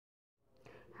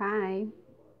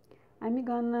I'm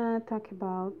gonna talk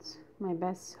about my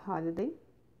best holiday.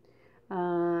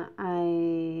 Uh,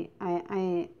 I, I,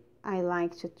 I, I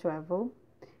like to travel,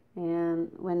 and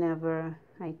whenever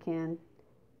I can,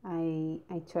 I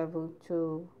travel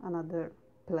to another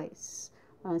place.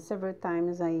 Several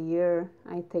times a year,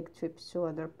 I take trips to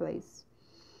other places.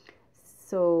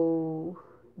 So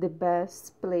the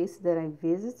best place that I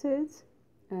visited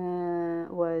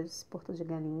was Porto de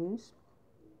Galinhos.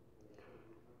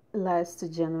 Last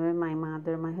January, my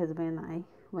mother, my husband, and I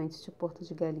went to Porto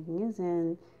de Galinhas,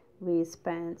 and we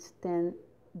spent 10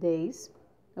 days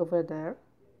over there.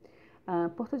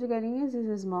 Porto de Galinhas is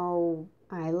a small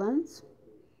island,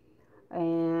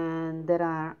 and there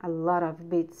are a lot of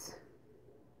beaches,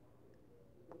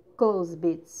 close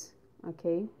beaches.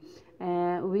 Okay,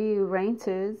 we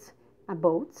rented a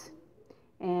boat,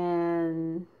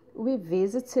 and we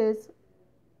visited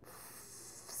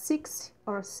 6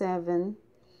 or 7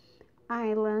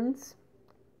 islands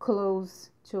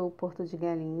close to Porto de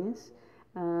Galinhas.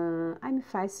 I'm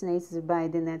fascinated by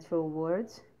the natural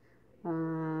world.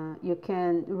 You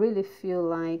can really feel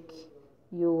like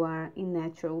you are in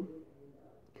natural,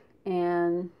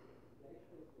 and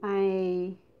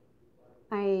I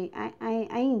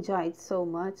I enjoy it so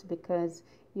much because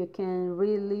you can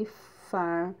really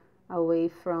far away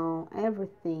from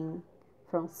everything,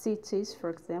 from cities. For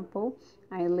example,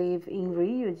 I live in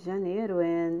Rio de Janeiro,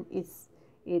 and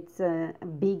it's a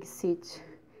big city,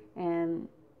 and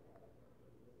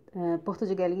Porto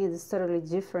de Galinhas is totally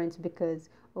different because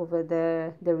over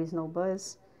there is no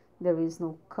bus, there is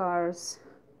no cars,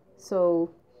 so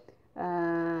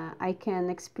I can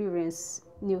experience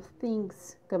new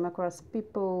things, come across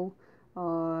people,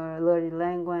 or learn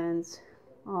language,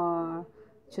 or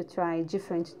to try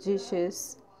different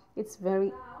dishes. It's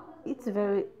very, it's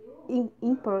very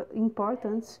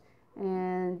important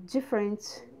and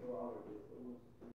different